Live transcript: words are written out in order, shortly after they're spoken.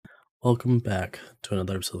Welcome back to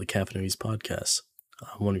another episode of the Caffeine East podcast.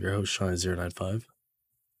 I'm one of your hosts, Shine095.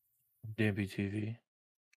 DMP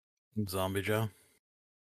Zombie Joe.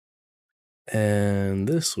 And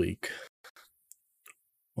this week,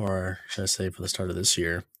 or should I say for the start of this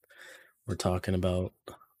year, we're talking about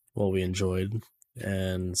what we enjoyed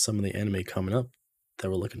and some of the anime coming up that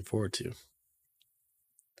we're looking forward to.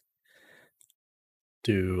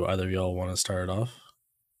 Do either of y'all want to start it off?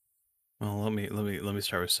 Well, let me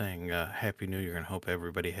start with saying Happy New Year and hope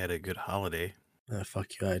everybody had a good holiday. Fuck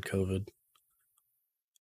you, I had COVID.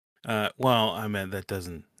 Well, I meant that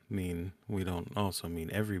doesn't mean we don't also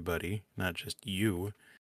mean everybody, not just you.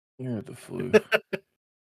 You had the flu.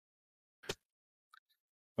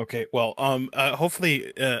 Okay, well,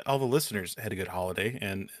 hopefully all the listeners had a good holiday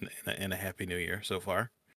and a Happy New Year so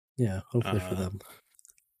far. Yeah, hopefully for them.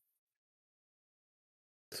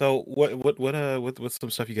 So what's some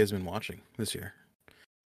stuff you guys been watching this year?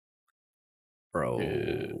 Bro,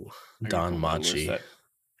 I Don can pull my list Machi. up.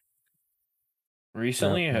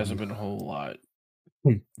 Recently, it hasn't been a whole lot,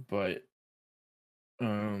 but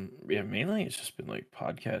yeah, mainly it's just been like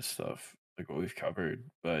podcast stuff, like what we've covered.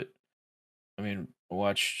 But I mean, I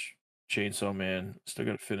watched Chainsaw Man. Still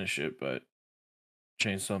gotta finish it, but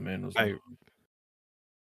Chainsaw Man was I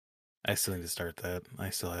still need to start that.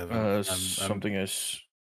 I still haven't.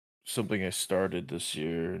 something I started this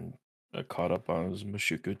year and I caught up on was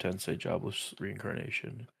Mushoku Tensei Jobless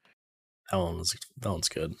Reincarnation. That one's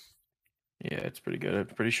good. Yeah, it's pretty good. I'm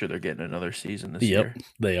pretty sure they're getting another season this Yep, year.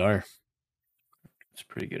 they are. It's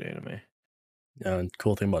pretty good anime. And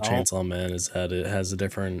cool thing about Chainsaw Man is that it has a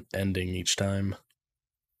different ending each time.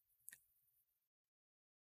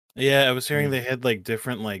 Yeah, I was hearing they had like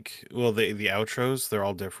different the outros, they're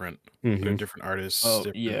all different. Mm-hmm. They're different artists,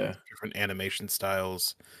 different animation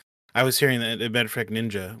styles. I was hearing that Matter of fact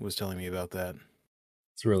Ninja was telling me about that.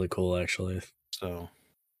 It's really cool actually. So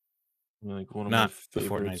like one of not my the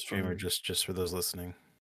Fortnite streamer, just for those listening.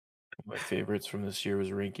 My favorites from this year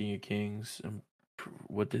was Ranking of Kings.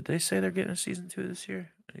 What did they say they're getting a season 2 this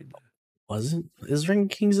year? Is Ranking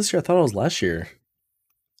Kings this year? I thought it was last year.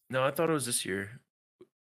 No, I thought it was this year.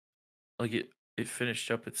 Like it finished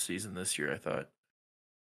up its season this year, I thought.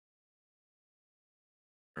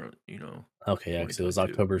 Or, Okay, yeah, because it was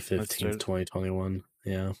October 15th, 2021.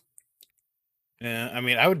 Yeah. Yeah, I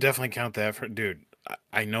mean, I would definitely count that for, dude.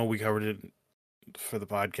 I know we covered it for the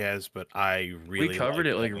podcast, but I really we covered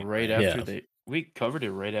it like right after we covered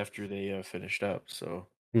it right after they finished up. So,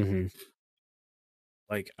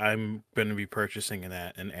 like, I'm going to be purchasing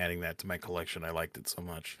that and adding that to my collection. I liked it so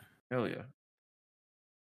much. Hell yeah.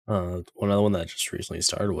 One other one that just recently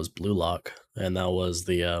started was Blue Lock, and that was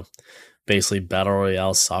the basically battle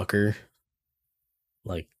royale soccer.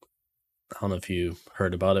 Like, I don't know if you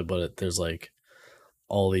heard about it, but there's like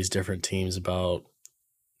all these different teams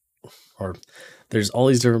there's all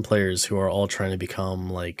these different players who are all trying to become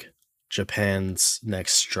like Japan's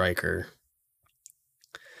next striker.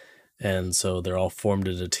 And so they're all formed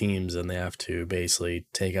into teams and they have to basically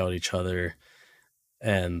take out each other,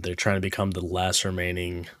 and they're trying to become the last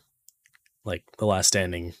standing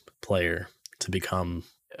player to become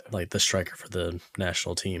like the striker for the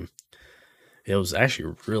national team. It was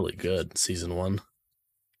actually really good, season 1.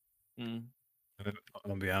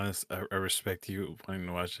 I'll be honest, I respect you wanting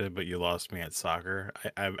to watch it, but you lost me at soccer.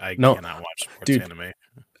 I No, cannot watch sports anime.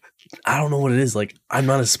 I don't know what it is. Like, I'm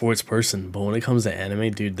not a sports person, but when it comes to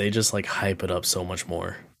anime, dude, they just like hype it up so much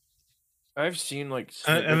more. I've seen like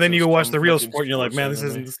and then you watch the real sport and you're like, man, this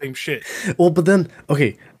isn't the same shit. Well, but then,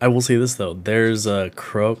 okay, I will say this though. There's a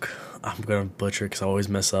Croak. I'm gonna butcher because I always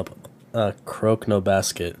mess up. Croak no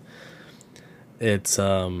Basket. It's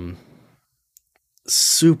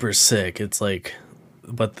super sick. It's like,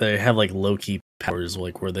 but they have like low-key powers,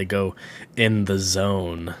 like where they go in the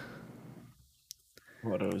zone.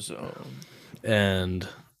 What a zone. And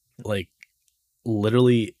like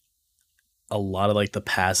literally a lot of like the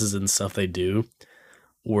passes and stuff they do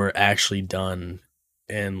were actually done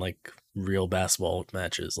in like real basketball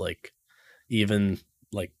matches. Like even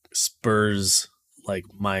like Spurs, like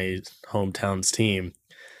my hometown's team,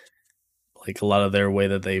 like a lot of their way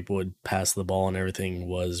that they would pass the ball and everything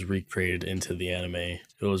was recreated into the anime. It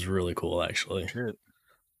was really cool, actually. Shit.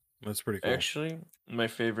 That's pretty cool. Actually, my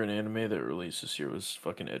favorite anime that released this year was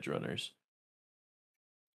fucking Edge Runners.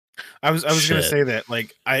 I was gonna say that.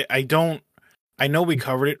 Like, I know we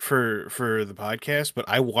covered it for the podcast, but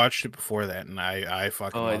I watched it before that, and I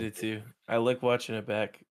fucking. I did too. I like watching it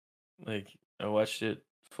back. Like, I watched it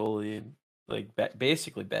fully, like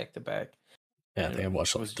basically back to back. Yeah, I think I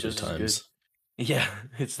watched it like 3 times. Yeah,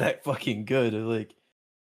 it's that fucking good. Like,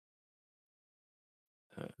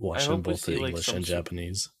 Watch them hope we both in see like English and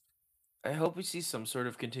Japanese. I hope we see some sort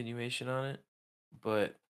of continuation on it,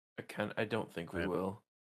 but I don't think we will.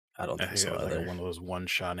 I don't I think think so it was like either. one of those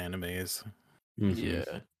one-shot animes. Mhm.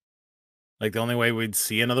 Yeah. Like the only way we'd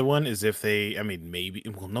see another one is if they. I mean, maybe.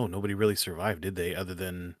 Well, no, nobody really survived, did they? Other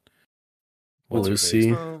than what's her face?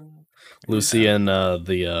 Lucy, Lucy, Yeah.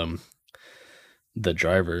 and the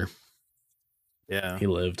driver. Yeah. He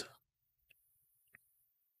lived.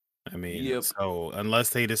 I mean, Yep. so unless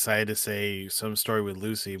they decide to say some story with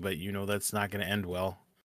Lucy, but that's not going to end well.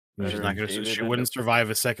 She's Better not going to. David She end wouldn't up survive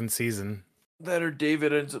a second season. that or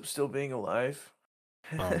David ends up still being alive.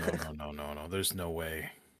 Oh no! There's no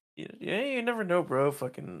way. Yeah, you never know, bro.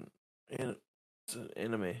 Fucking, it's an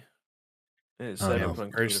anime. And it's I don't know.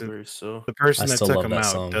 cyberpunk Person- universe, so The person I that still took love him that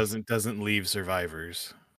out song. doesn't leave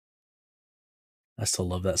survivors. I still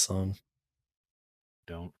love that song.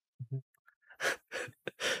 Don't.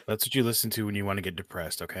 That's what you listen to when you want to get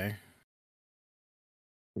depressed. Okay.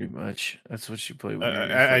 pretty much that's what you play I, when you're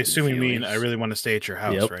in I fucking assume you mean I feelings. really want to stay at your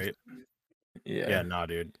house, Yep. right? Yeah. Yeah, nah,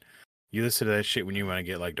 dude. You listen to that shit when you want to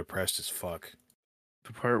get like depressed as fuck.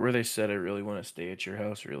 The part where they said I really want to stay at your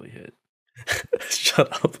house really hit.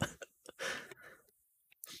 Shut up.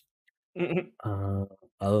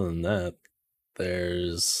 Other than that,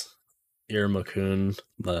 there's Iruma-kun,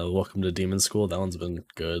 the Welcome to Demon School. That one's been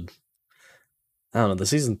good. I don't know. The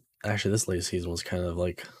season, actually, this latest season was kind of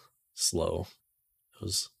like slow. It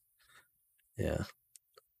was, yeah.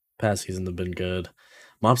 Past seasons have been good.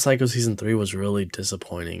 Mob Psycho season 3 was really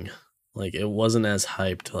disappointing. Like, it wasn't as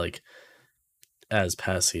hyped like as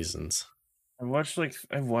past seasons. I've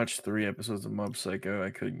watched 3 episodes of Mob Psycho.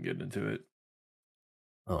 I couldn't get into it.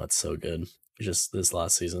 Oh, it's so good. Just this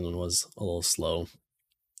last season was a little slow.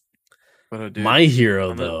 But dude, My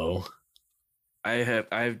Hero, I'm a- though.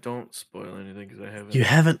 I don't spoil anything because I haven't. You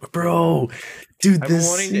haven't, bro. Dude, I've been this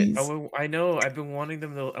wanting season. I know. I've been wanting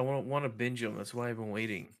them to. I want to binge them. That's why I've been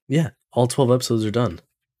waiting. Yeah, all 12 episodes are done.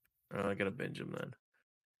 I gotta binge them then.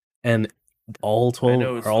 And all 12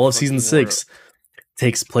 know or it's all the of season fucking war- 6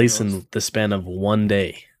 takes place I know in the span of one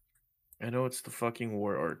day. I know it's the fucking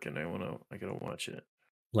war arc, and I gotta watch it.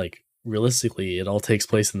 Like, realistically, it all takes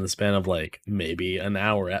place in the span of like maybe an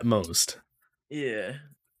hour at most. Yeah.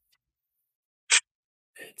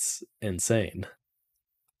 It's insane.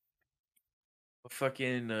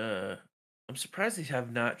 Fucking I'm surprised they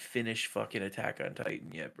have not finished fucking Attack on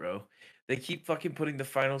Titan yet, bro. They keep fucking putting the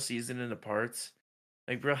final season into parts.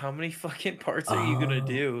 Like, bro, how many fucking parts are you gonna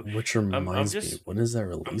do? Which I'm reminds me, just when is that I'm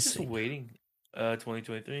just releasing? waiting.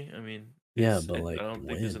 2023. I mean, Yeah, it's- but it- like, I don't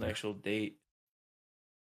think there's an when? actual date.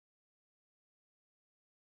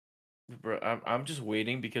 Bro, I'm just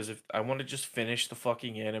waiting because if I want to just finish the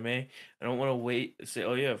fucking anime, I don't want to wait and say,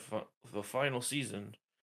 oh yeah, the final season.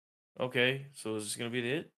 Okay, so is this gonna be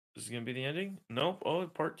it? Is this gonna be the ending? Nope. Oh,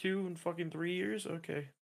 part 2 in fucking 3 years. Okay.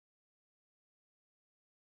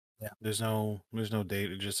 Yeah. There's no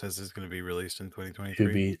date. It just says it's going to be released in Should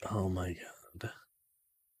 2023. be. Oh my god,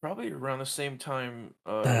 Probably around the same time.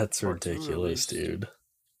 that's part 2 ridiculous, released. dude.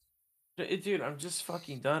 Dude, I'm just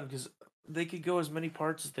fucking done because they could go as many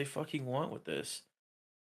parts as they fucking want with this.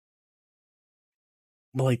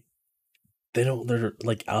 But like, they're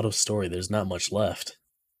like out of story. There's not much left.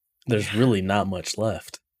 There's Yeah. really not much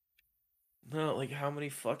left. No, like how many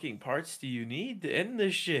fucking parts do you need to end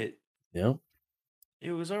this shit? Yep.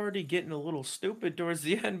 It was already getting a little stupid towards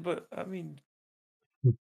the end, but I mean, I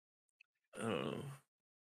don't know.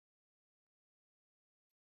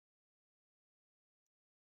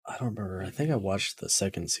 I don't remember. I think I watched the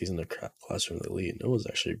second season of Classroom Elite, and it was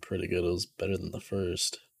actually pretty good. It was better than the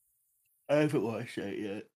first. I haven't watched that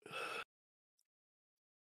yet.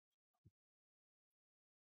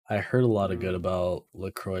 I heard a lot of good about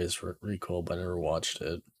LaCroix's Recall, but I never watched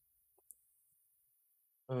it.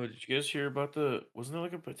 Oh, did you guys hear about wasn't there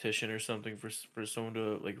like a petition or something for someone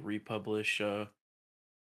to like republish or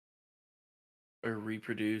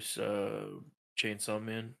reproduce Chainsaw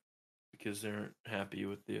Man because they aren't happy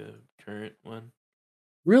with the current one?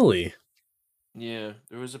 Really? Yeah,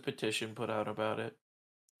 there was a petition put out about it.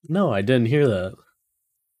 No, I didn't hear that.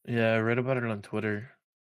 Yeah, I read about it on Twitter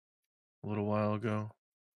a little while ago.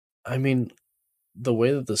 I mean, the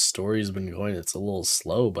way that the story's been going, it's a little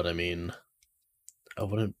slow, but I mean, I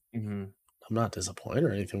wouldn't. I'm not disappointed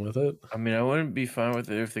or anything with it. I mean, I wouldn't be fine with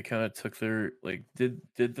it if they kind of took their like did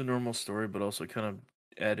the normal story, but also kind of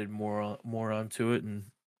added more onto it and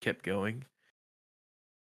kept going.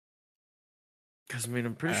 Because I mean,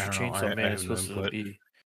 I'm pretty I sure don't know. Chainsaw I Man is have no supposed to input. be.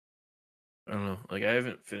 I don't know. Like I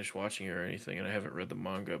haven't finished watching it or anything, and I haven't read the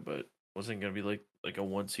manga, but wasn't gonna be like a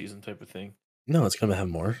one season type of thing. No, it's gonna have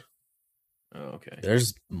more. Oh, okay.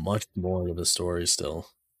 There's much more to the story still.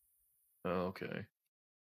 Oh, okay. At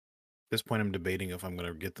this point, I'm debating if I'm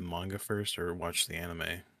gonna get the manga first or watch the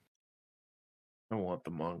anime. I want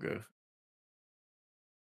the manga.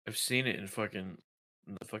 I've seen it in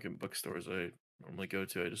the fucking bookstores I normally go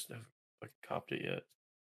to. I just haven't fucking copped it yet.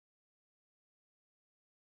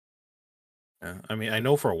 Yeah, I mean, I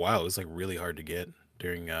know for a while it was like really hard to get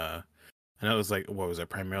during. I know it was like what was it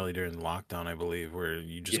primarily during lockdown, I believe, where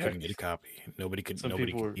you just Yeah, couldn't get a copy. Nobody could. some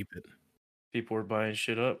Nobody could keep it. people were buying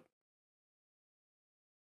shit up.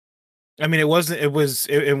 I mean, it wasn't. It was.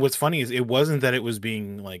 And what's funny is it wasn't that it was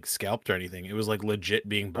being like scalped or anything. It was like legit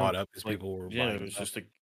being bought up because Like, people were yeah, buying it up.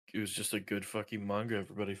 it was just a good fucking manga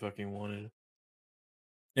everybody fucking wanted.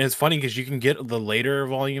 And it's funny because you can get the later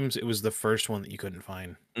volumes. It was the first one that you couldn't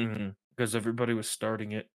find. Because everybody was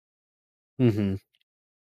starting it. Mm-hmm.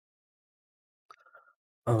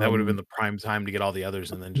 That would have been the prime time to get all the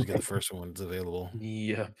others and then just get the first one that's available.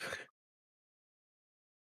 Yep.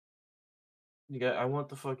 Yeah, I want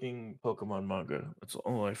the fucking Pokemon manga. That's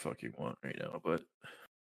all I fucking want right now. But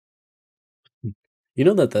you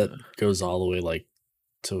know that goes all the way like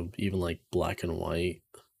to even like black and white.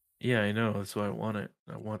 yeah, I know. That's why I want it.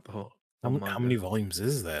 I want the whole How manga. many volumes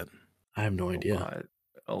is that? I have no idea.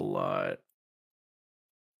 A lot.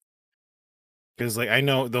 Because like I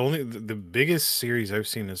know the biggest series I've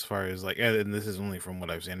seen as far as like, and this is only from what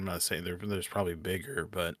I've seen. I'm not saying there's probably bigger,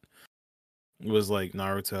 but it was like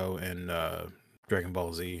Naruto and Dragon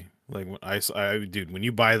Ball Z. Like when dude, when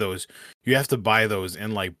you buy those, you have to buy those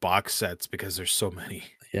in like box sets because there's so many.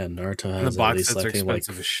 Yeah, Naruto And has the at box least sets I are think like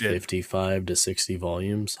expensive as shit. 55 to 60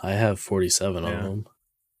 volumes. I have 47 of Yeah. them.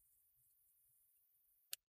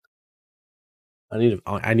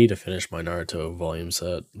 I need to finish my Naruto volume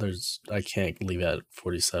set. I can't leave at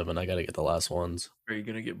 47. I gotta get the last ones. Are you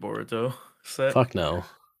gonna get Boruto set? Fuck no.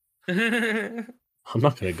 I'm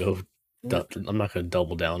not gonna go. I'm not gonna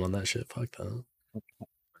double down on that shit. Fuck that. How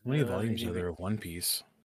many volumes are there of One Piece?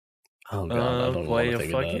 Oh god, I don't want to think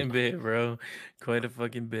of that. Quite a fucking bit, bro. Quite a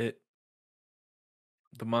fucking bit.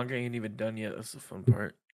 The manga ain't even done yet. That's the fun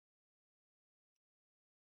part.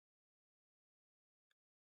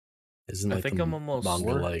 Isn't I like think the I'm almost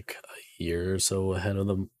manga like a year or so ahead of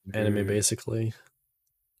the anime, basically?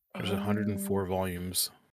 There's 104 volumes.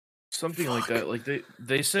 Something like that. Like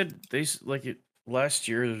they said last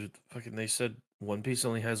year. Fucking they said One Piece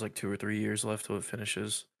only has like 2 or 3 years left till it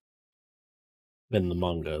finishes. In the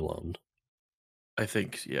manga alone. I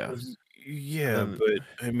think, yeah. Yeah, but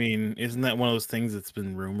I mean, isn't that one of those things that's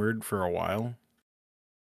been rumored for a while?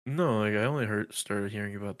 No, like I only started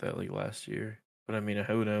hearing about that like last year. But I mean,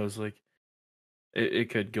 who knows? Like, it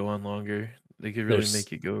could go on longer. They could really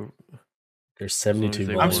make it go. There's 72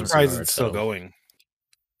 volumes. I'm surprised it's still going.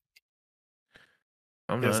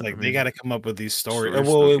 Because like they got to come up with these stories.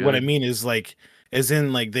 Well, what I mean is like, as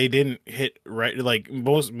in like they didn't hit right. Like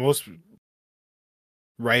most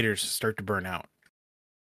writers start to burn out.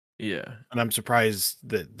 Yeah, and I'm surprised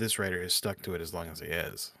that this writer has stuck to it as long as he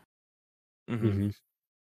has. Mm-hmm.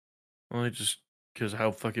 Well, just because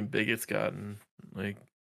how fucking big it's gotten, like.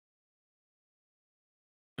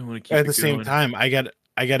 I want to keep At the same time, I got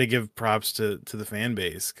to give props to the fan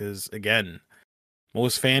base because again,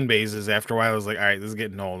 most fan bases after a while was like, all right, this is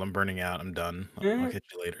getting old. I'm burning out. I'm done. I'll catch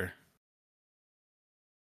you later.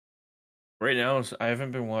 Right now, I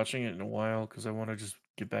haven't been watching it in a while because I want to just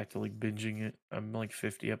get back to like binging it. I'm like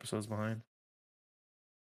 50 episodes behind.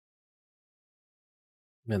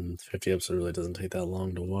 And 50 episodes really doesn't take that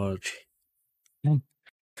long to watch. I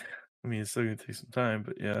mean, it's still gonna take some time,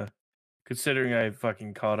 but yeah. Considering I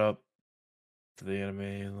fucking caught up to the anime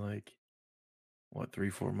in like what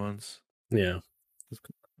 3-4 months. Yeah.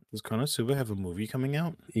 Does Konosuba have a movie coming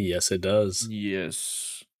out? Yes, it does.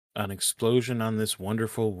 Yes. An Explosion on This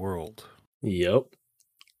Wonderful World. Yep.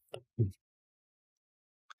 If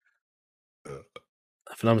I'm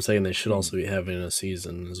not mistaken, they should also be having a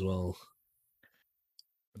season as well.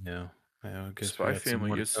 Yeah. I guess Spy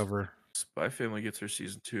Family gets her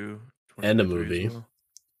season 2 and a movie. Well.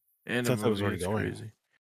 And a movie was already going. Crazy.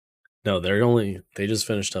 No, they just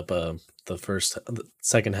finished up the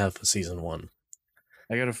second half of season 1.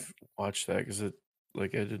 I gotta watch that because I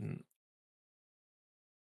didn't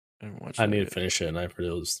watch. I need to finish it, and I heard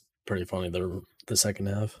it was pretty funny. The second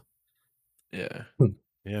half. Yeah.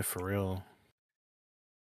 Yeah, for real.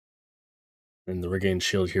 And the Regained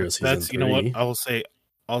Shield Hero season 3. You know what? I'll say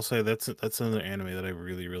that's another anime that I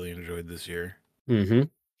really, really enjoyed this year. Mm-hmm.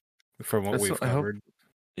 From what we've covered.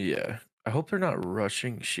 Yeah. I hope they're not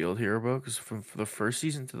rushing Shield Hero, bro, because from the first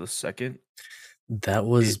season to the second. That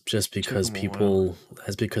was just because people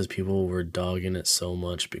were dogging it so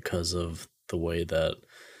much because of the way that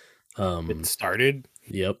It started.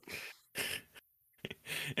 yep.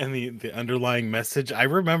 And the underlying message. I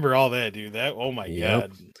remember all that, dude. That, oh my Yep.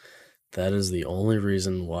 god. That is the only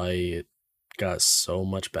reason why it got so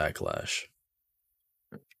much backlash.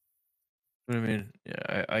 I mean,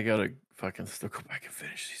 yeah, I gotta fucking still go back and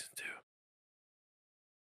finish season 2.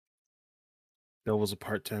 Bill was a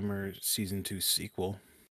part-timer season 2 sequel.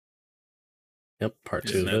 Yep, part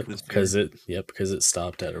Isn't 2 of that it this because year? because it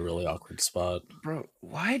stopped at a really awkward spot. Bro,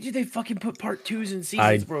 why did they fucking put part 2s in seasons,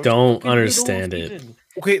 I bro? don't Fucking do the whole understand it. season.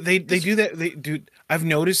 Okay, they This- do that. They do. I've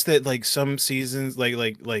noticed that like some seasons, like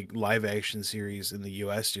live action series in the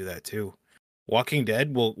U.S. do that too. Walking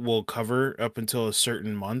Dead will cover up until a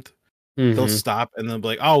certain month. They'll Mhm. stop and they'll be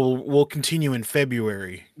like, "Oh, we'll continue in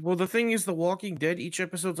February." Well, the thing is, The Walking Dead, each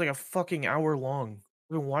episode's like a fucking hour long.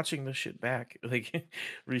 I've been watching this shit back like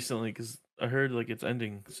recently because I heard like it's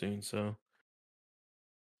ending soon. So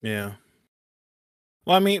Yeah.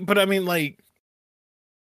 Well, I mean, like,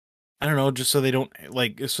 I don't know, just so they don't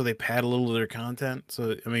like, so they pad a little of their content.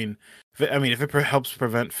 So, I mean, if it helps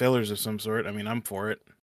prevent fillers of some sort, I mean, I'm for it.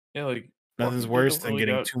 yeah, like Nothing's Walking Dead worse don't than really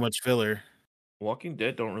getting got too much filler. Walking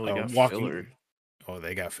Dead don't really got Walking. filler. Oh,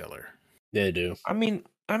 they got filler. They do. I mean,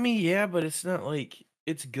 yeah, but it's not like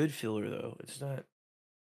it's good filler though. It's not.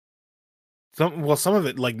 Some of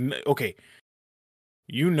it, like, okay,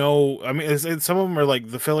 I mean, some of them are like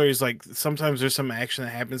the filler is like sometimes there's some action that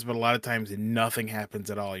happens, but a lot of times nothing happens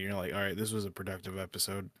at all. You're like, all right, this was a productive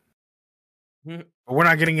episode. Hmm. But we're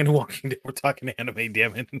not getting into Walking Dead. We're talking anime,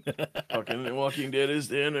 damn it. Fucking The Walking Dead is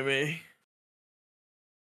the anime.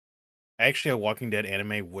 Actually, a Walking Dead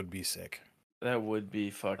anime would be sick. That would be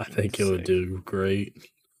I fucking. think it would sick. do great. It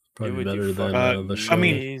Probably would do better than fucking the show. I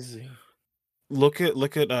mean, amazing. Look at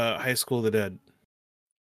High School of the Dead.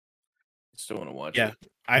 Still want to watch Yeah,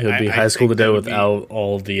 it. It would be I High School think the Dead that would be- without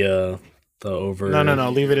all the over. No.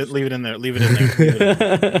 Leave it in there. Leave it in there. Leave it in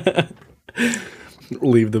there.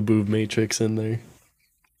 Leave the boob matrix in there.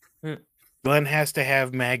 Glenn has to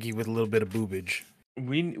have Maggie with a little bit of boobage.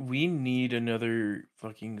 We need another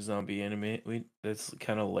fucking zombie anime. That's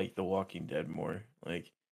kind of like The Walking Dead more, like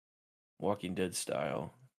Walking Dead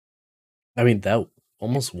style. I mean, that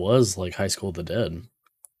almost was like High School of the Dead.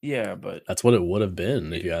 Yeah, but That's what it would have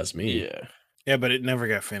been if you ask me. yeah, Yeah, but it never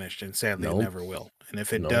got finished, and sadly, Nope. it never will. And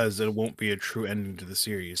if it Nope. does, it won't be a true ending to the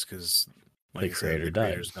series because, like The I said, creator the died.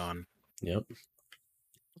 creator's gone. Yep.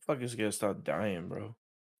 the fuck is gonna stop dying, bro?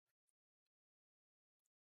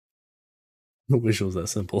 I wish it was that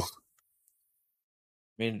simple.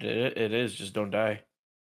 I mean, it is. Just don't die.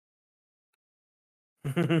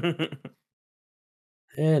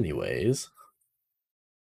 Anyways,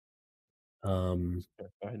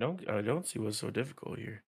 I don't see what's so difficult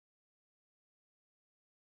here.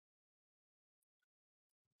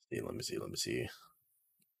 let me see.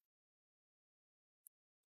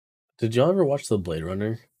 Did y'all ever watch the Blade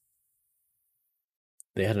Runner?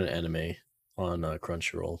 They had an anime on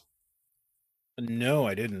Crunchyroll. No,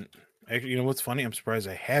 I didn't. Actually, you know what's funny? I'm surprised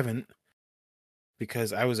I haven't,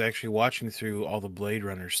 because I was actually watching through all the Blade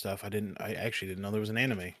Runner stuff. I actually didn't know there was an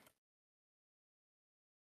anime.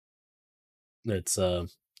 It's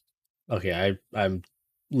okay. I'm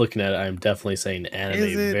looking at it. I'm definitely saying anime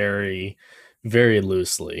Is it? very, very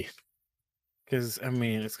loosely. Because I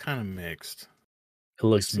mean, it's kind of mixed. It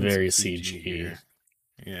looks Seen very some CG. here.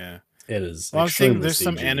 Yeah. It is. Well, I'm saying extremely there's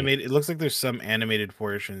some CG. animated. It looks like there's some animated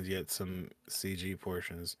portions, yet some CG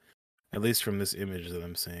portions. At least from this image that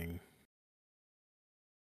I'm seeing.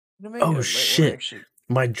 Oh shit!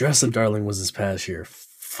 My Dress Up Darling was this past year.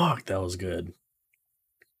 Fuck, that was good.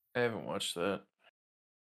 I haven't watched that.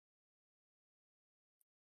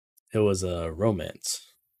 It was a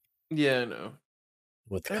romance Yeah, I know.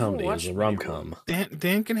 with I haven't comedy. It was watched a many rom com.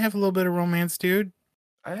 Dan can have a little bit of romance, dude.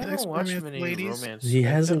 I Nice haven't watched romance, many ladies. romance. He I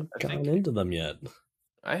hasn't think gotten into them yet.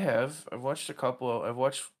 I have. I've watched a couple. I've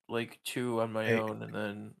watched like 2 on my Hey. own, and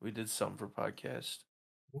then we did some for podcast.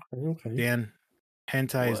 Okay. Dan,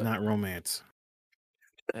 hentai is What? not romance.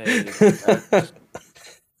 Hey,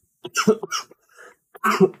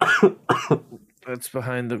 that's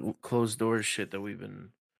behind the closed doors shit that we've been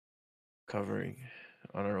covering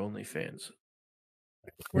on our OnlyFans.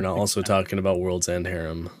 We're not also talking about World's End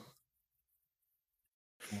Harem.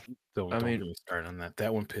 Don't get me started on that.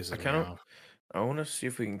 That one pisses me off. I want to see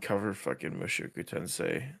if we can cover fucking Mushoku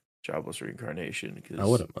Tensei Jobless Reincarnation. Because I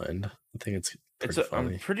wouldn't mind. I think it's pretty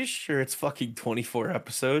funny. I'm pretty sure it's fucking 24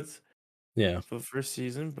 episodes Yeah. for the first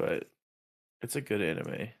season, but it's a good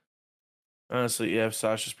anime. Honestly, yeah,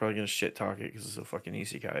 Sasha's probably gonna shit talk it because it's a fucking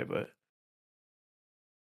isekai, but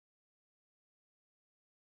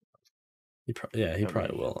He I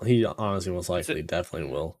probably mean, will. He honestly most it's a, likely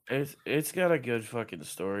definitely will. it's got a good fucking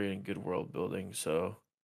story and good world building, so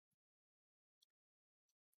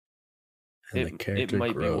And the it character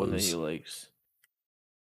might be one that he grows. likes.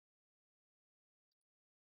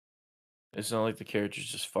 It's not like the character's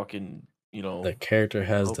just fucking, The character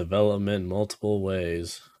has oh, development multiple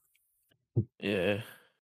ways. yeah.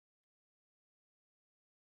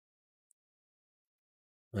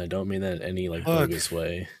 I don't mean that in any like Look. bogus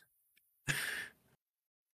way.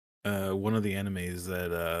 One of the animes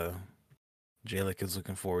that Jalik is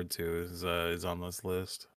looking forward to is on this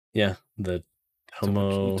list. Yeah, the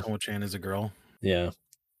Tomo-chan is a girl. Yeah,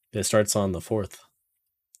 it starts on the 4th.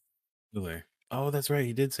 Really? Oh, that's right.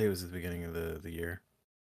 He did say it was at the beginning of the year.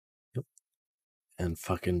 Yep. And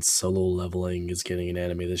fucking Solo Leveling is getting an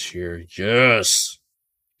anime this year. Yes.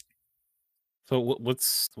 So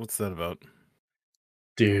what's that about?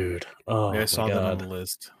 Dude. Oh, I saw that on the God.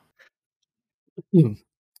 list.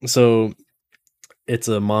 So it's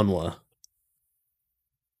a manhwa.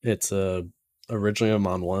 It's originally a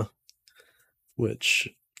manhwa, which,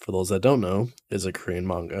 for those that don't know, is a Korean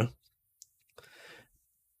manga.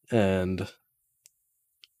 And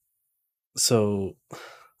so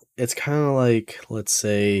it's kind of like, let's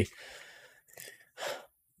say,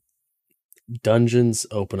 dungeons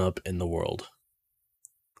open up in the world.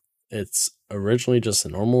 It's originally just a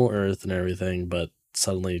normal Earth and everything, but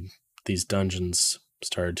suddenly these dungeons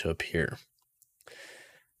started to appear.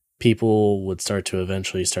 People would start to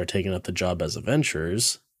eventually start taking up the job as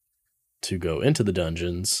adventurers to go into the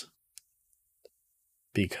dungeons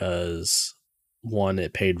because, one,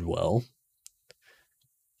 it paid well,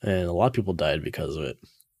 and a lot of people died because of it.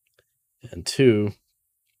 And two,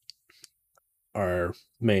 our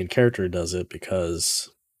main character does it because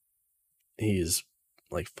he's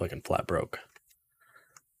like fucking flat broke.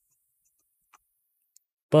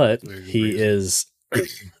 But he is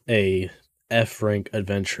a F rank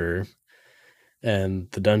adventurer,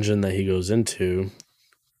 and the dungeon that he goes into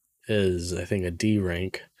is, I think, a D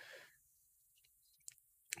rank,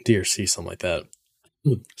 D or C, something like that.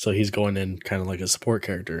 So he's going in kind of like a support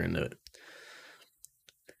character into it.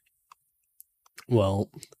 Well,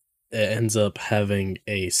 it ends up having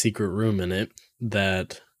a secret room in it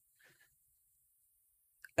that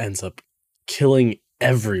ends up killing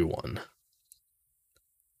everyone.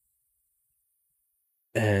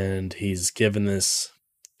 And he's given this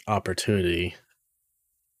opportunity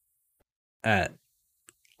at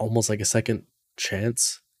almost like a second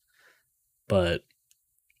chance, but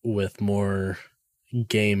with more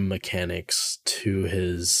game mechanics to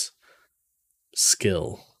his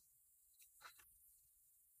skill.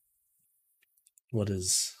 I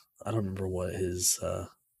don't remember what his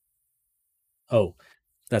oh,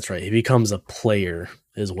 that's right. He becomes a player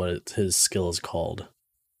is what his skill is called.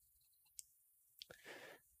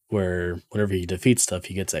 Where whenever he defeats stuff,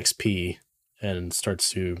 he gets XP and starts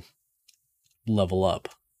to level up.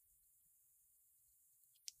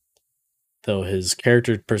 Though his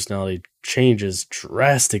character personality changes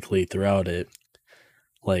drastically throughout it.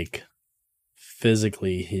 Like,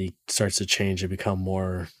 physically, he starts to change and become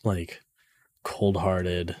more, like,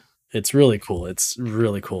 cold-hearted. It's really cool. It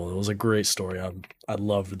was a great story. I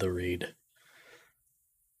loved the read.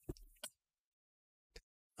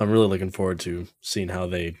 I'm really looking forward to seeing how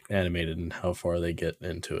they animate it and how far they get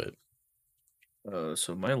into it.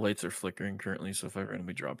 So my lights are flickering currently, so if I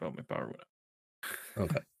randomly drop out, my power went out.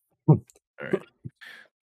 Okay. All right.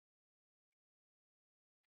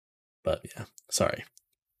 But yeah, sorry.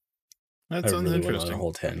 That I sounds really went on interesting. a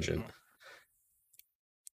whole tangent.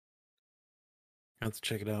 I have to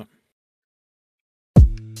check it out.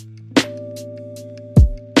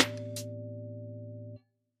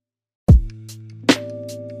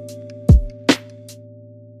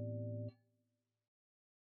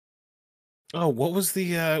 Oh, what was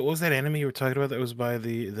that anime you were talking about that was by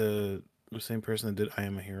the same person that did I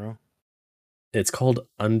Am a Hero? It's called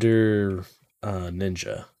Under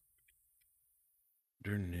Ninja.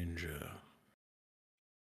 Under Ninja.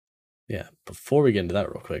 Yeah, before we get into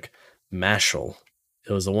that real quick, Mashle.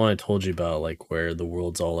 It was the one I told you about, like, where the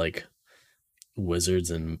world's all, like,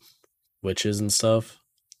 wizards and witches and stuff.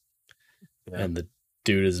 Yeah. And the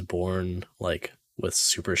dude is born, like, with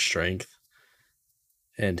super strength.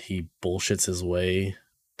 And he bullshits his way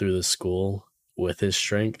through the school with his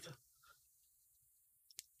strength.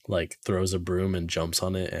 Like, throws a broom and jumps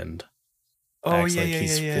on it and acts like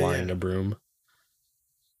he's flying a broom.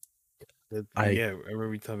 I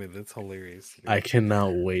remember you telling me that's hilarious. I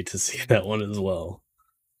cannot wait to see that one as well.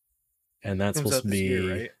 And that's supposed to be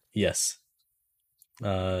year, right? Yes.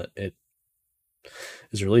 It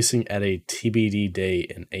is releasing at a TBD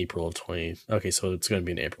date in April of 20. Okay, so it's going to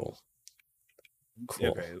be in April. Cool.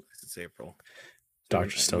 Okay, it's April.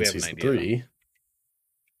 Doctor Stone we have an season idea.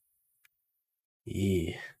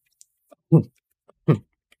 3. Yeah.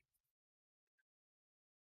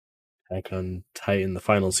 Attack on Titan, the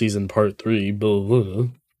final season, part 3. Blah, blah.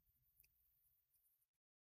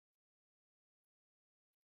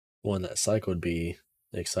 One that Psych would be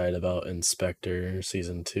excited about, Inspector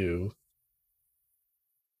season 2.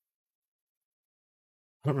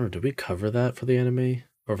 I don't remember, did we cover that for the anime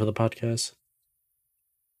or for the podcast?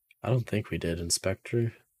 I don't think we did,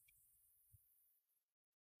 Inspector.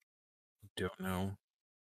 Don't know.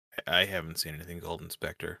 I haven't seen anything called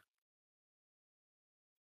Inspector.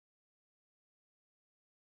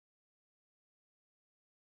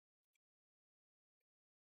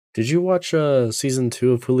 Did you watch season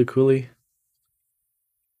 2 of Fooly Cooly?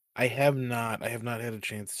 I have not. I have not had a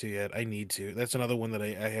chance to yet. I need to. That's another one that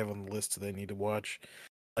I have on the list that I need to watch.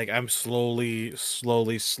 Like I'm slowly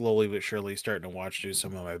but surely starting to watch through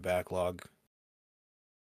some of my backlog.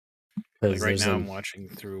 Like right now I'm watching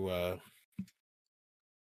through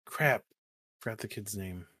crap. Forgot the kid's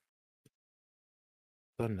name.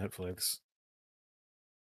 It's on Netflix.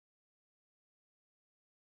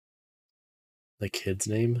 The kid's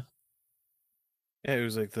name? Yeah, it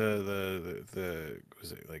was like the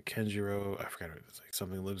was it like Kenjiro? I forgot it was like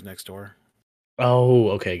something lives next door. Oh,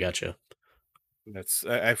 okay, gotcha. That's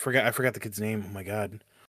I forgot the kid's name. Oh my god.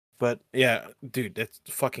 But yeah, dude, that's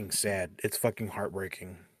fucking sad. It's fucking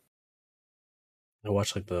heartbreaking. I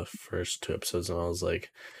watched like the first 2 episodes and I was like,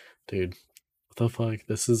 dude, what the fuck?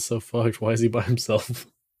 This is so fucked. Why is he by himself?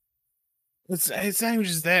 It's not even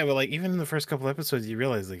just that, but like even in the first couple episodes, you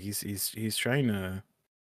realize like he's trying to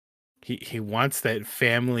he wants that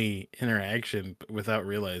family interaction without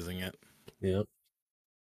realizing it. Yep.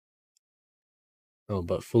 Oh,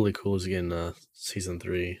 but Fully Cool is getting season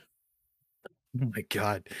 3. Oh my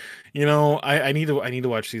god, you know I need to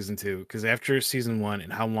watch season 2 because after season 1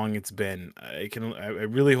 and how long it's been, I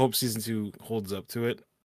really hope season 2 holds up to it.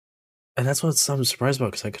 And that's what I'm surprised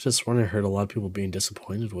about because I could have sworn I heard a lot of people being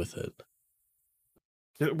disappointed with it.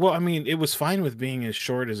 Well, I mean, it was fine with being as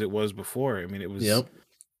short as it was before. I mean, it was. Yep.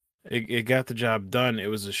 It got the job done. It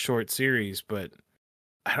was a short series, but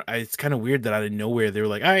it's kind of weird that out of nowhere they were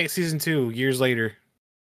like, "All right, season 2, years later."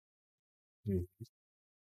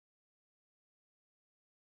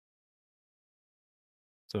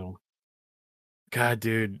 So, God,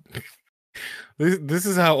 dude, this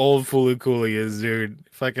is how old Fooly Cooly is, dude.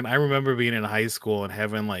 Fucking, I remember being in high school and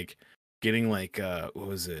having like, getting like, what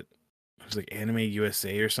was it? It was like Anime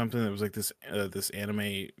USA or something. It was like this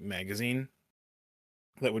anime magazine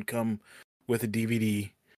that would come with a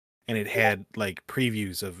DVD, and it had like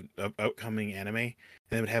previews of upcoming anime, and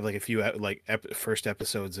it would have like a few first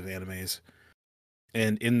episodes of animes.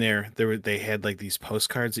 And in there, they had like these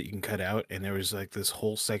postcards that you can cut out, and there was like this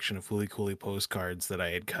whole section of Fooly Cooly postcards that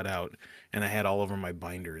I had cut out, and I had all over my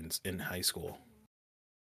binder in high school.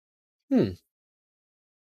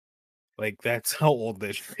 Like that's how old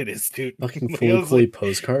this shit is, dude. Fucking Fooly Cooly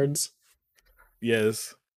postcards.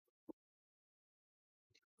 Yes.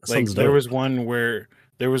 That like sounds there dope. was one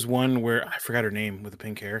where I forgot her name with the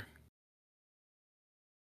pink hair.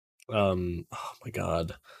 Oh my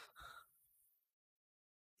god.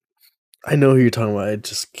 I know who you're talking about. I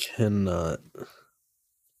just cannot.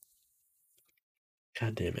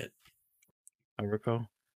 God damn it. Haruko?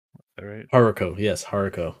 All right. Haruko, yes,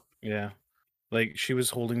 Haruko. Yeah. Like she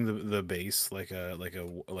was holding the base like a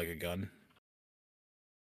gun.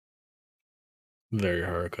 Very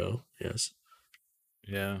Haruko, yes.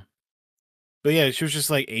 Yeah. But yeah, she was just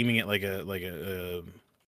like aiming at like a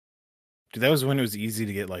dude, that was when it was easy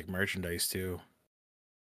to get like merchandise too.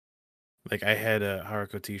 Like I had a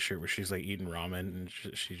Haruko t-shirt where she's like eating ramen and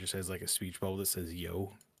she just has like a speech bubble that says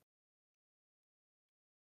yo.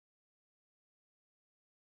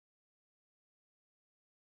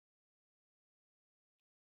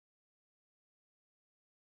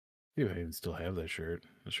 Dude, I even still have that shirt.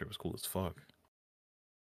 That shirt was cool as fuck.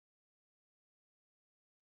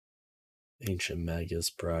 Ancient Magus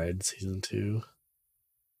Bride season 2.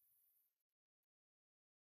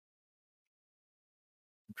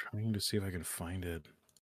 I'm trying to see if I can find it.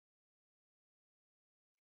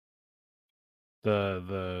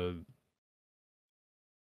 The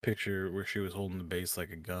picture where she was holding the base like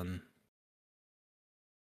a gun.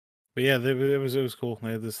 But yeah, it was cool.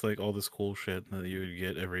 They had this like all this cool shit that you would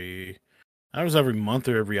get every month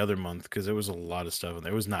or every other month because there was a lot of stuff and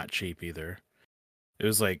it was not cheap either. It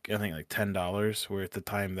was like I think like $10, where at the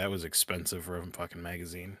time that was expensive for a fucking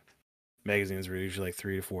magazine. Magazines were usually like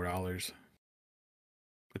 $3 to $4.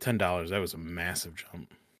 But $10, that was a massive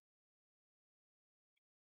jump.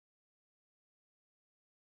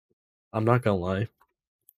 I'm not gonna lie.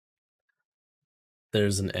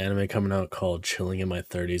 There's an anime coming out called Chilling in My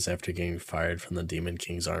 30s After Getting Fired from the Demon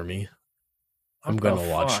King's Army. I'm What the gonna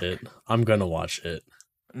watch fuck? it. I'm gonna watch it.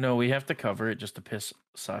 No, we have to cover it just to piss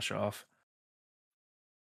Sasha off.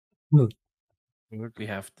 Look, We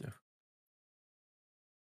have to.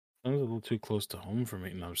 that was a little too close to home for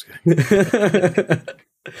me. No, I'm just kidding.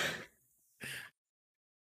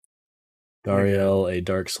 Dariel, a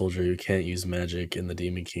dark soldier who can't use magic in the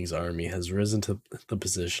Demon King's army, has risen to the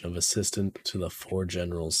position of assistant to the 4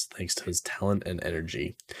 generals thanks to his talent and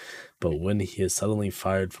energy. But when he is suddenly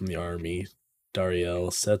fired from the army,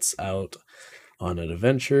 Dariel sets out on an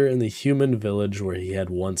adventure in the human village where he had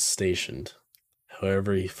once stationed.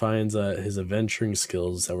 However, he finds that his adventuring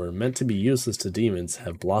skills that were meant to be useless to demons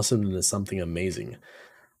have blossomed into something amazing.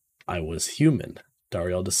 I was human.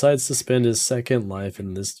 Dariel decides to spend his second life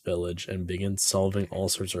in this village and begins solving all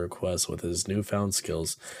sorts of requests with his newfound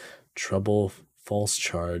skills. Trouble, false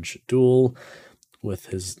charge, duel with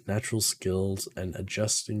his natural skills, and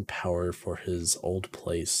adjusting power for his old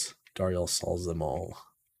place. Dariel solves them all.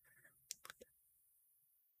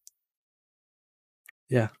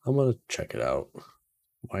 Yeah, I'm gonna check it out.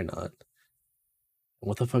 Why not?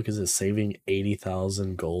 What the fuck is it? Saving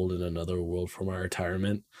 80,000 gold in another world for my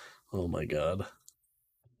retirement? Oh my god.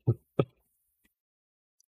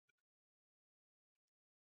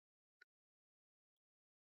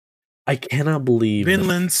 I cannot believe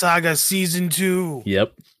Vinland Saga Season 2.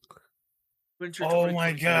 Yep. Winter Oh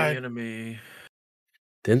my 2023 God. anime.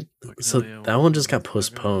 So hell yeah, that one just got Vinland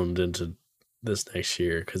Saga. postponed into this next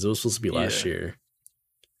year because it was supposed to be last Yeah. year.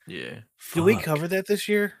 Yeah. Did we Fuck. cover that this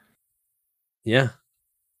year? Yeah.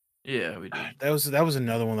 Yeah, we did. That was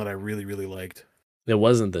another one that I really, really liked. It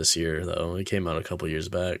wasn't this year though. It came out a couple years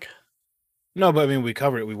back. No, but I mean, we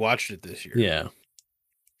covered it. We watched it this year. Yeah.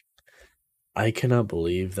 I cannot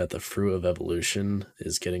believe that the Fruit of Evolution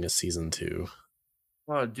is getting a season 2.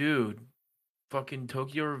 Oh, dude. Fucking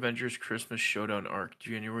Tokyo Revengers Christmas Showdown arc,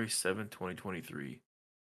 January 7th, 2023.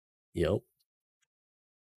 Yep.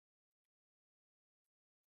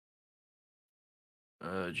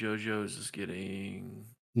 JoJo's is getting.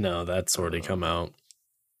 No, that's already come out.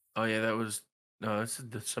 Oh, yeah, that was. No, this is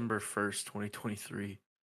December 1st, 2023.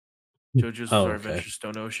 JoJo's Bizarre okay. Adventure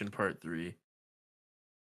Stone Ocean Part 3.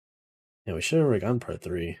 Yeah, we should have already gotten part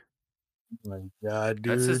 3. Oh my god,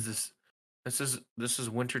 dude. This is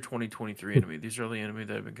Winter 2023 anime. These are all the anime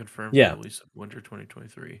that have been confirmed Yeah. for release of Winter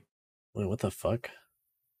 2023. Wait, what the fuck?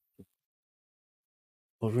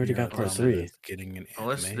 Well, we already got part 3. Getting an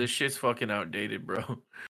Unless anime. this shit's fucking outdated, bro.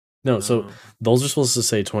 No, so those are supposed to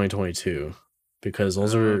say 2022 because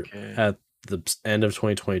those are at the end of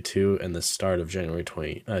 2022 and the start of January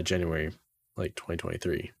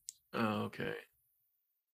 2023. Oh, okay.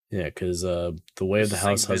 Yeah, because the Way of the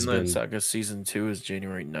House has Vinland been Saga Season 2 is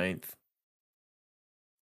January 9th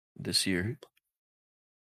this year.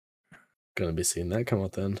 Gonna be seeing that come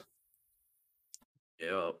out then.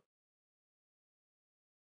 Yep.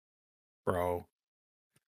 Bro,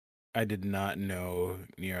 I did not know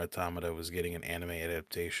Nier Automata was getting an anime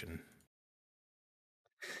adaptation.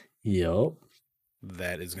 Yep.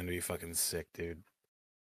 That is gonna be fucking sick, dude.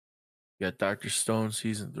 You got Dr. Stone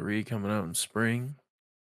Season 3 coming out in spring.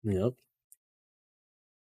 Yep.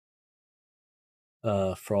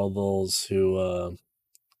 For all those who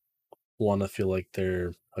want to feel like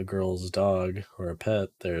they're a girl's dog or a pet,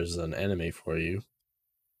 there's an anime for you.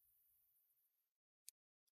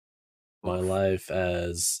 My Life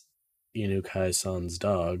as Inukai-san's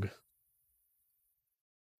dog.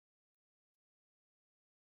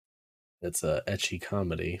 It's a ecchi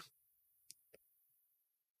comedy.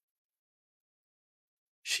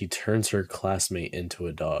 She turns her classmate into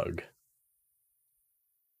a dog.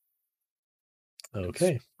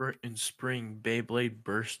 Okay. In spring, Beyblade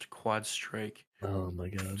Burst Quad Strike. Oh my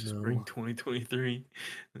god, Spring 2023.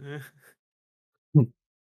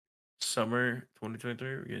 Summer 2023,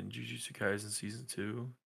 we're getting Jujutsu Kaisen Season 2.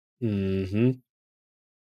 Mm-hmm.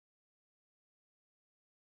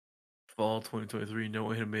 Fall 2023,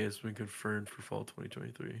 no anime has been confirmed for fall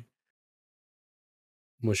 2023.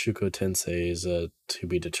 Mushoku Tensei is to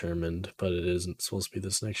be determined, but it isn't supposed to be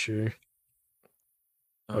this next year.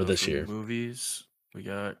 Or this year. Movies, we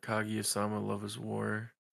got Kaguya-sama Love is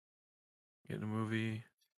War. Getting a movie.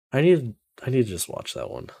 I need to just watch that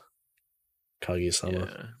one. Kaguya-sama.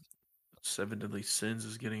 Yeah. Seven Deadly Sins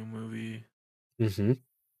is getting a movie. Mm-hmm.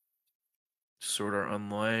 Sword Art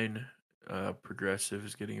Online, Progressive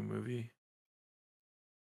is getting a movie.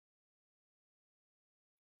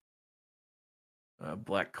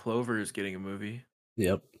 Black Clover is getting a movie.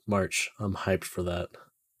 Yep, March. I'm hyped for that.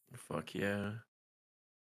 Fuck yeah.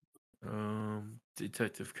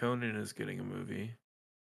 Detective Conan is getting a movie.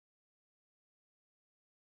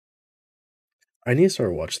 I need to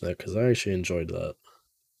start watching that because I actually enjoyed that.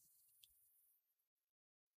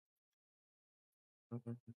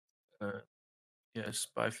 Yeah,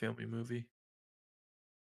 spy family movie.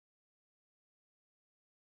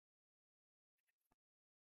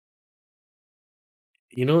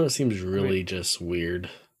 You know what seems I mean- really just weird?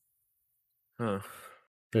 Huh.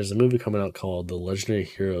 There's a movie coming out called The Legendary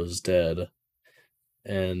Heroes Dead,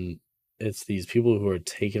 and it's these people who are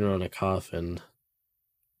taken around a coffin,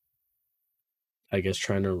 I guess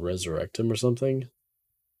trying to resurrect him or something.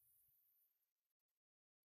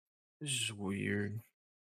 This is weird.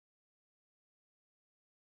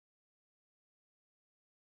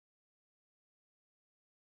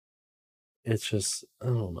 It's just, I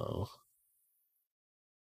don't know.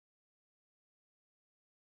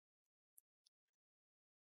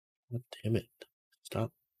 God damn it.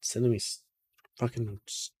 Stop sending me fucking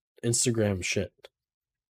Instagram shit.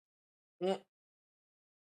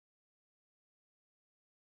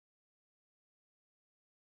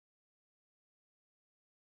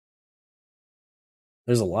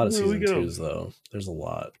 There's a lot of Yeah, we season got a- twos, though. There's a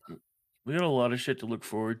lot. We got a lot of shit to look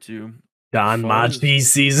forward to. Don Far as- Machi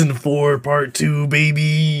season 4, part 2,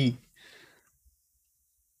 baby.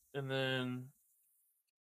 And then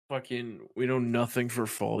fucking we know nothing for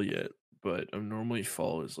fall yet, but normally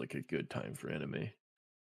fall is like a good time for anime.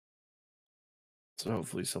 So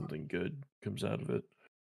hopefully something good comes out of it.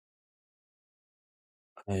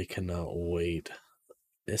 I cannot wait.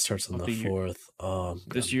 It starts on But the the year- 4th. Oh,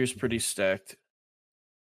 This year's pretty stacked.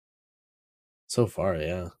 So far,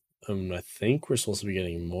 yeah. I think we're supposed to be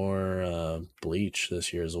getting more Bleach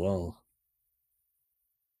this year as well.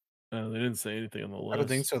 They didn't say anything on the list. I don't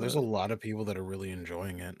think so. There's a but- lot of people that are really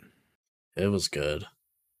enjoying it. It was good.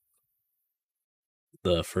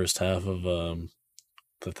 The first half of the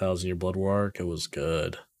 1,000-Year Blood War arc, it was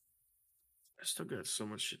good. I still got so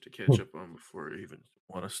much shit to catch up on before I even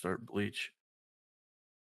want to start Bleach.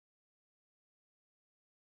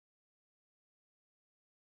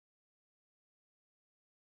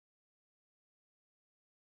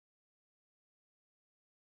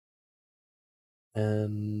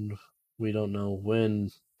 And we don't know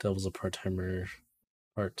when Devil's a Part-Timer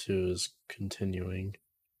Part 2 is continuing.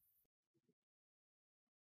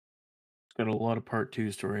 Got a lot of part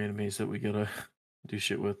twos to our animes that we gotta do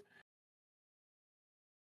shit with.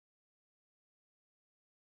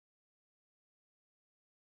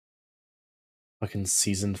 Fucking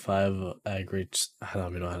season 5 Agri. I don't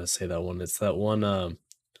even know how to say that one. It's that one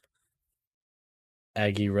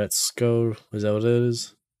Aggie Retsko. Is that what it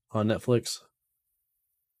is? On Netflix?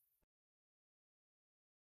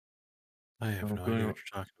 I have I'm no going- idea what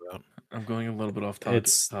you're talking about. I'm going a little bit off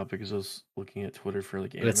It's- topic because I was looking at Twitter for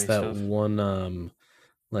like But anime it's that stuff. one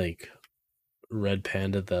like red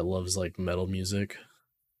panda that loves like metal music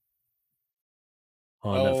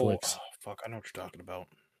on Netflix. Oh, fuck, I know what you're talking about.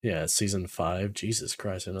 Yeah, it's season 5. Jesus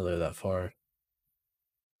Christ, I know they're that far. I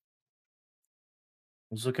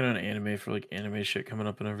was looking at an anime for like anime shit coming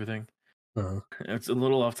up and everything. Uh-huh. It's a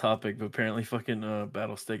little off topic, but apparently fucking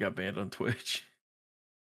Battlestate got banned on Twitch.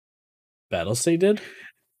 Battlestate did?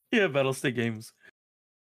 Yeah, Battlestate Games.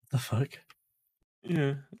 The fuck?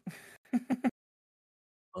 Yeah.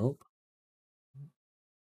 Well,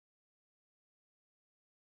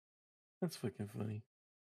 That's fucking funny.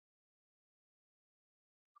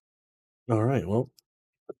 all right. Well,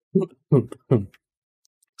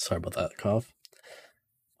 sorry about that cough.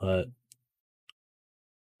 But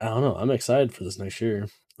I don't know. I'm excited for this next year.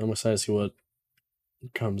 I'm excited to see what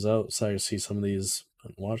comes out. Excited to see some of these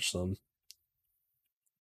and watch them.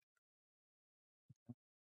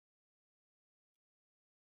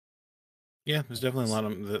 Yeah, there's definitely a lot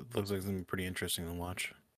of that looks like it's gonna be pretty interesting to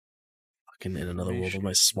watch. Fucking in another world on Information.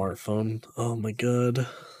 my smartphone. Oh my god.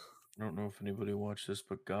 I don't know if anybody watched this,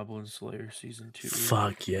 but Goblin Slayer season 2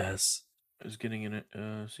 Fuck yes. is getting in it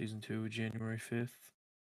season 2 January 5th.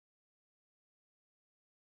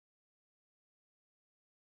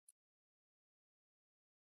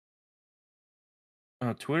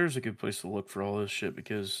 Twitter's a good place to look for all this shit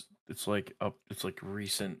because it's like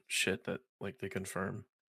recent shit that like they confirm.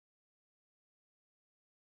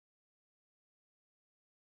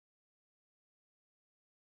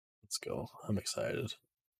 Let's go. I'm excited.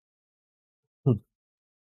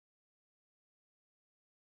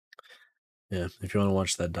 Yeah, if you want to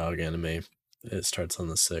watch that dog anime, it starts on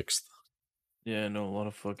the 6th. Yeah, I know a lot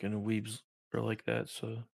of fucking weebs are like that,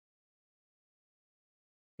 so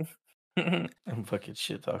I'm fucking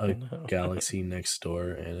shit A talking now. Galaxy Next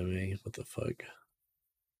Door anime. What the fuck?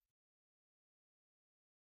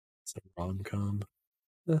 It's a rom-com.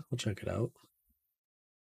 I'll check it out.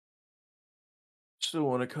 Still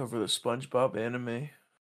want to cover the SpongeBob anime?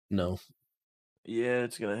 No. Yeah,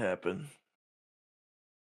 it's gonna happen.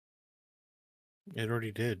 It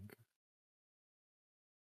already did.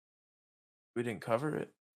 We didn't cover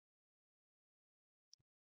it.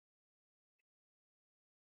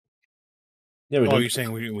 Yeah, we Oh, did. you're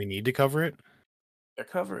saying we need to cover it? I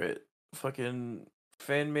cover it. Fucking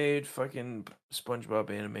fan made fucking SpongeBob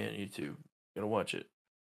anime on YouTube. Gotta watch it.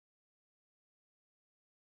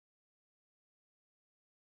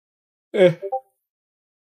 There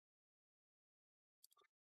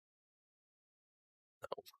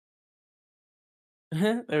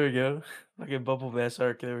we go. Fucking Bubble Bass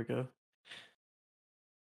arc. There we go.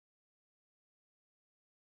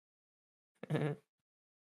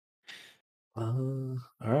 All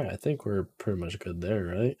right. I think we're pretty much good there,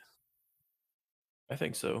 right? I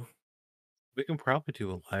think so. We can probably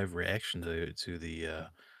do a live reaction to the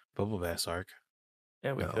Bubble Bass arc.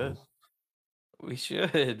 Yeah, we could. No. We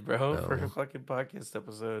should, bro, for a No. fucking podcast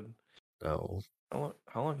episode. No. How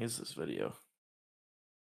long is this video?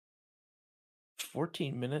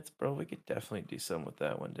 14 minutes, bro. We could definitely do something with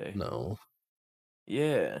that one day. No.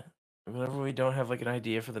 Yeah. Whenever we don't have like an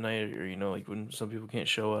idea for the night, or like when some people can't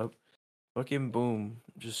show up, fucking boom,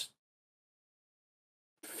 just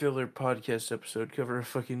filler podcast episode, cover a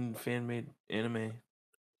fucking fan made anime.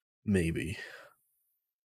 Maybe.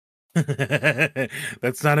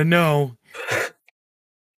 That's not a no.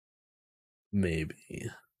 Maybe.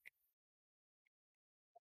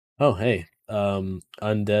 Oh, hey.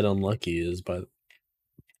 Undead Unlucky is by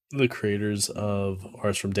the creators of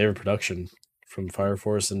Arts from David Production from Fire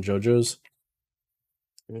Force and JoJo's.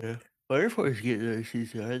 Yeah. Fire Force getting a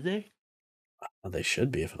season, aren't they? They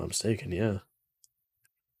should be, if I'm not mistaken, yeah.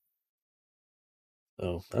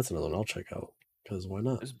 Oh, that's another one I'll check out. Because why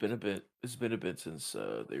not? It's been a bit. It's been a bit since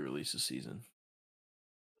they released a season.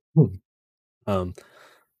 All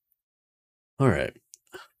right.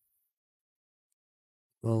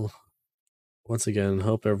 Well, once again,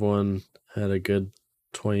 hope everyone had a good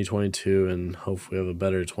 2022 and hopefully have a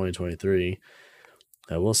better 2023.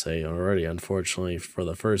 I will say already, unfortunately, for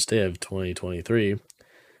the first day of 2023,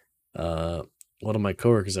 one of my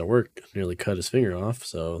coworkers at work nearly cut his finger off,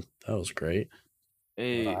 so that was great.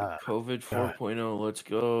 Hey, COVID 4.0, let's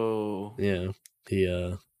go. Yeah,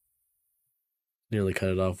 he nearly cut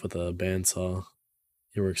it off with a bandsaw.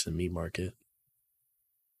 He works in meat market.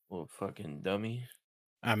 Little fucking dummy.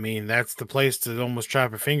 I mean, that's the place to almost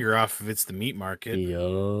chop a finger off if it's the meat market.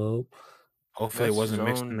 Yup. Hopefully it wasn't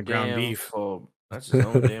mixed in the ground beef. Fault. That's his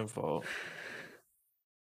own damn fault.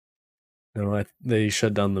 No, they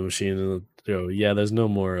shut down the machine and yeah, there's no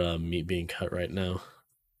more meat being cut right now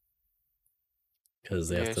because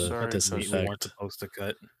they have to disinfect. We weren't supposed to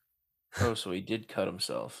cut. Oh, so he did cut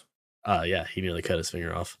himself. Yeah, he nearly cut his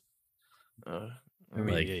finger off. I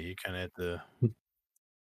mean, yeah, you kind of had to.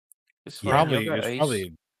 It's probably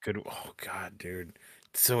a good. Oh God, dude.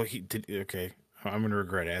 So he did. Okay, I'm gonna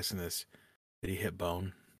regret asking this. Did he hit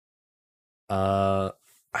bone? I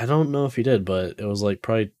don't know if he did, but it was like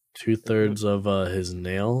probably 2/3 of his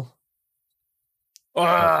nail.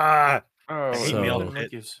 Ah! I hate nail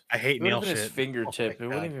shit. I hate nail shit. His fingertip. It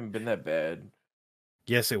wouldn't even been that bad.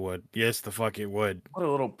 Yes, it would. Yes, the fuck it would. What a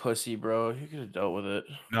little pussy, bro. You could have dealt with it.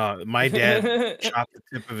 No, my dad chopped the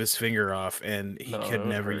tip of his finger off, and he could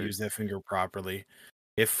never use that finger properly.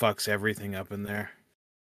 It fucks everything up in there.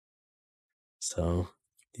 So,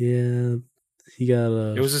 yeah, he got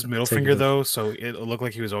It was his middle finger though, so it looked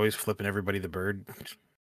like he was always flipping everybody the bird.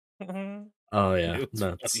 Oh yeah,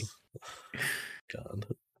 that's God.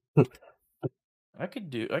 I could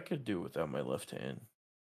do without my left hand.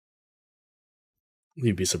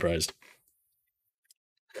 You'd be surprised.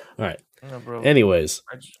 All right. No, bro. Anyways,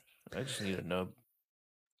 I just need a nub.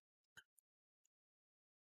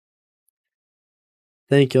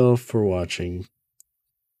 Thank y'all for watching.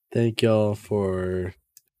 Thank y'all for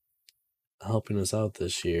helping us out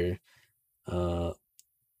this year. God,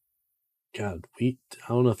 I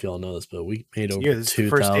don't know if y'all know this, but we made over 2,000. This is the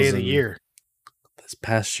first day of the year. This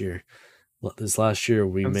past year, this last year,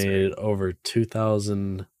 we made over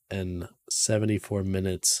 2,074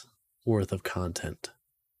 minutes worth of content.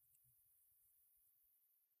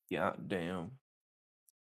 Yeah, damn.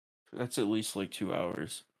 That's at least like 2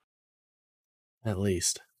 hours. At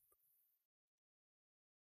least.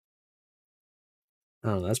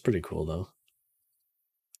 Oh, that's pretty cool, though.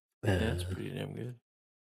 Yeah, that's pretty damn good.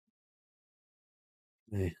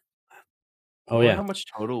 Hey, Oh wonder yeah. how much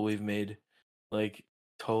total we've made, like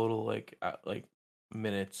total like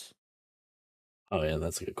minutes. Oh yeah,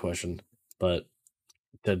 that's a good question. But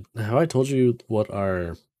have I told you what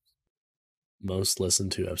our most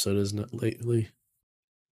listened to episode is lately?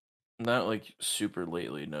 Not like super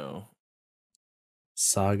lately, no.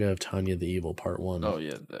 Saga of Tanya the Evil Part 1. Oh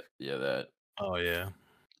yeah, that. Oh yeah.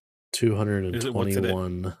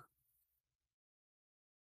 221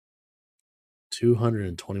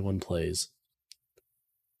 221 plays.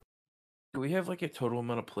 Do we have like a total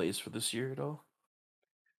amount of plays for this year at all?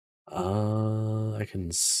 I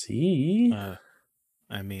can see.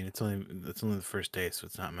 I mean, it's only the first day, so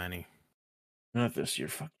it's not many. Not this year.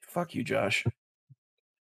 Fuck you, Josh.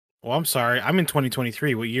 Well, I'm sorry. I'm in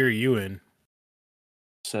 2023. What year are you in?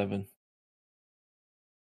 7.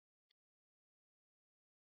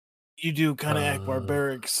 You do kind of act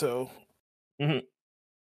barbaric, so.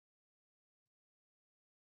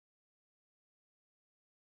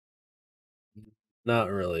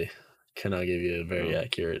 Not really. Cannot give you a very No.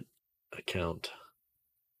 accurate account.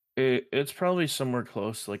 It's probably somewhere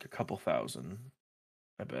close, like a couple thousand.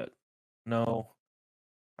 I bet. No,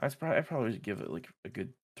 I'd probably give it like a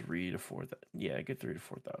good 3 to 4. Yeah, a good 3 to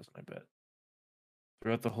 4,000. I bet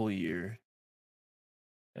throughout the whole year.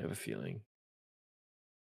 I have a feeling.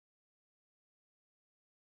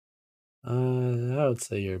 I would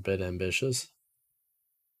say you're a bit ambitious.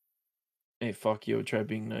 Hey, fuck you! Try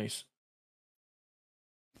being nice.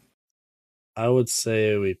 I would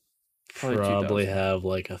say we Probably probably 2,000. have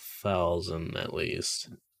like 1,000 at least.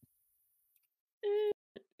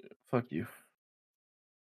 Fuck you.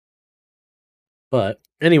 But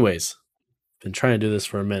anyways, been trying to do this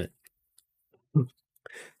for a minute.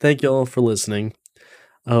 Thank you all for listening.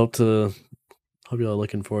 I hope you all are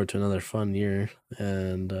looking forward to another fun year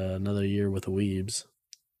and another year with the Weebs.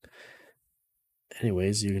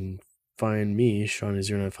 Anyways, you can find me,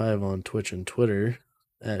 Shawnee095, on Twitch and Twitter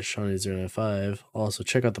at Shawnee095. Also,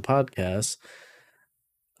 check out the podcast.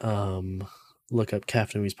 Look up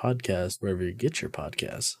Captain Weeb's podcast wherever you get your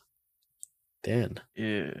podcasts. Dan.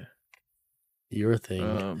 Yeah. Your thing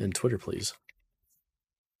and Twitter, please.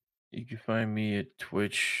 You can find me at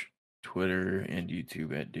Twitch, Twitter, and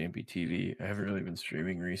YouTube at DampyTV. I haven't really been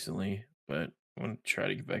streaming recently, but I want to try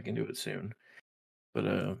to get back into it soon.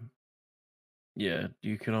 But yeah,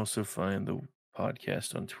 you can also find the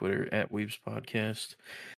podcast on Twitter at Weebs Podcast.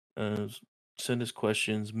 Send us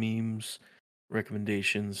questions, memes,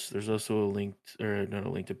 recommendations. There's also a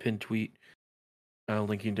pinned tweet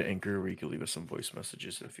linking to Anchor where you can leave us some voice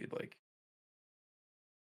messages if you'd like.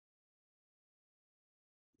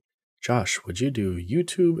 Josh, would you do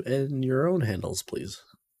YouTube and your own handles, please?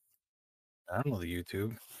 I don't know the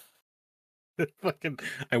YouTube.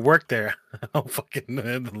 I work there. I'll fucking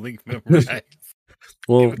have the link memorized.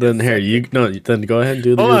 Well, then here then go ahead and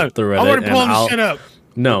do the Reddit. I'm already pulling this shit up.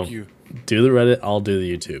 No, do the Reddit. I'll do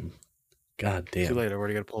the YouTube. God damn. Too late. I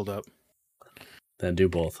already got it pulled up. Then do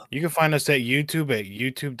both. You can find us at YouTube at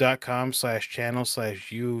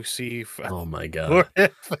youtube.com/channel/UC. Oh my god.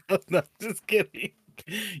 No, just kidding.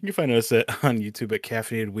 You can find us on YouTube at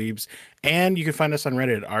Caffeinated Weebs, and you can find us on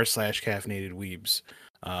Reddit r/Caffeinated Weebs.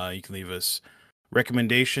 You can leave us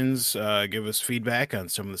recommendations, give us feedback on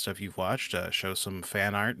some of the stuff you've watched, show some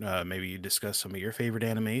fan art, maybe discuss some of your favorite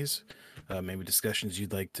animes, maybe discussions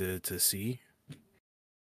you'd like to see.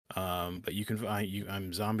 But you can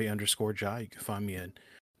I'm zombie_Ja. You can find me at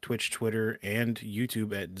Twitch, Twitter, and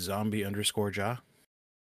YouTube at zombie_Ja.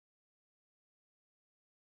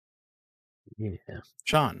 Yeah.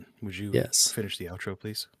 Sean, would you finish the outro,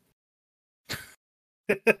 please?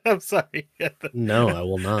 I'm sorry. No, I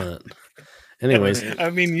will not. Anyways,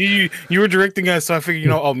 I mean, you were directing us, so I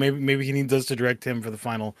figured, maybe he needs us to direct him for the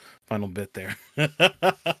final bit there.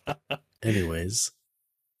 Anyways,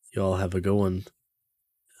 y'all have a good one.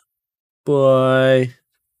 Bye.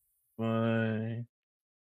 Bye.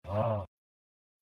 Oh.